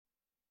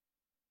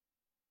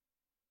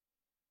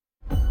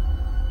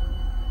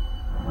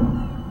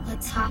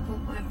Let's hop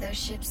on one of those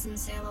ships and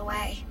sail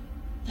away.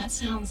 That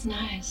sounds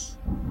nice.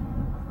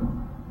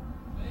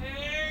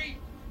 Hey!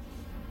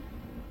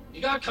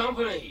 You got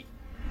company.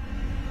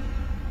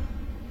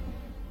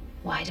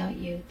 Why don't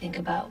you think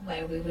about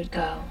where we would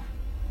go?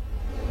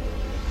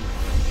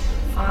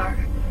 Far,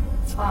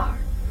 far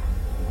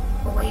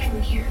away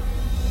from here.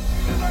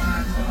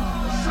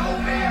 Show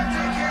me a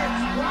ticket!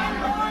 One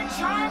more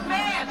charm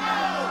man!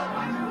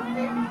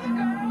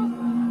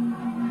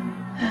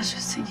 I was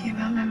just thinking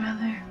about my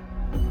mother.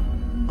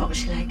 What was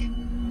she like?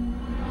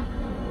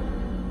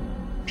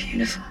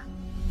 Beautiful.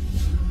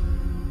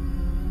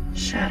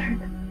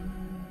 Shattered.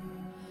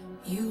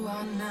 You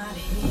are not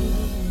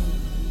here.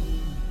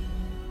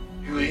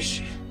 Who is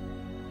she?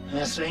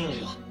 That's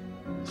Angel.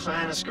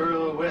 Finest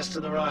girl west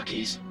of the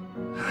Rockies.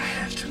 I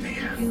have to meet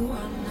her. You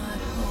are not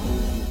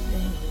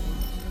hoping.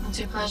 What's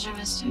your pleasure,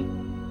 mister?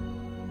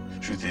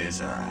 Truth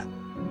is, I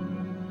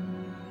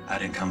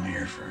didn't come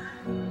here for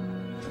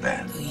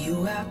that.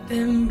 You have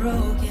been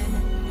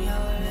broken,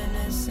 your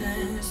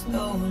innocence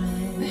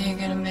stolen. You're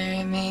gonna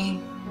marry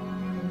me.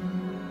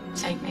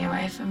 Take me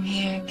away from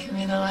here. Give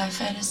me the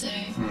life I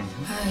deserve.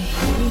 I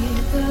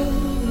hear the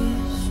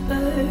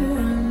whisper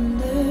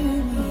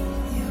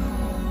underneath your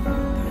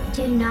breath.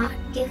 Do not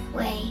give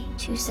way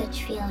to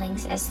such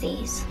feelings as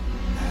these.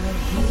 I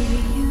hear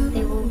you.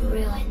 They will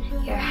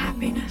ruin your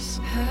happiness.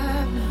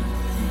 Have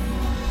nothing.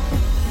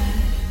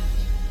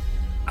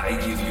 I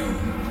give you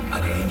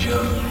an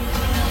angel.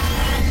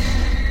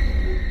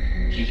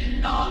 You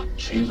cannot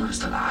choose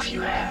the life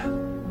you have,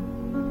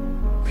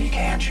 but you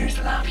can choose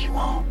the life you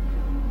want.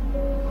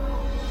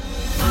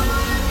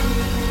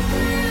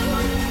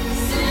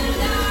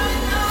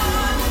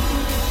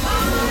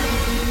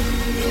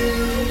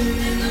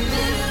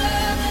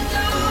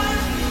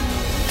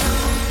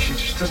 She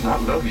just does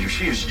not love you.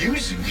 She is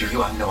using you.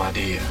 You have no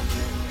idea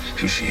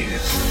who she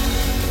is.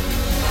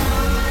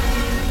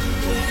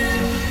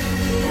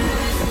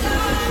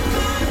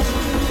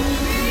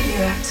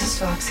 You have to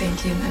stop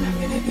thinking that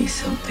I'm gonna be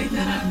something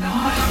that I'm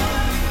not.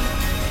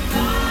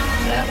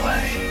 That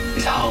way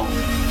is home.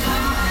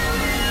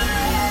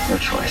 Your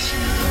choice.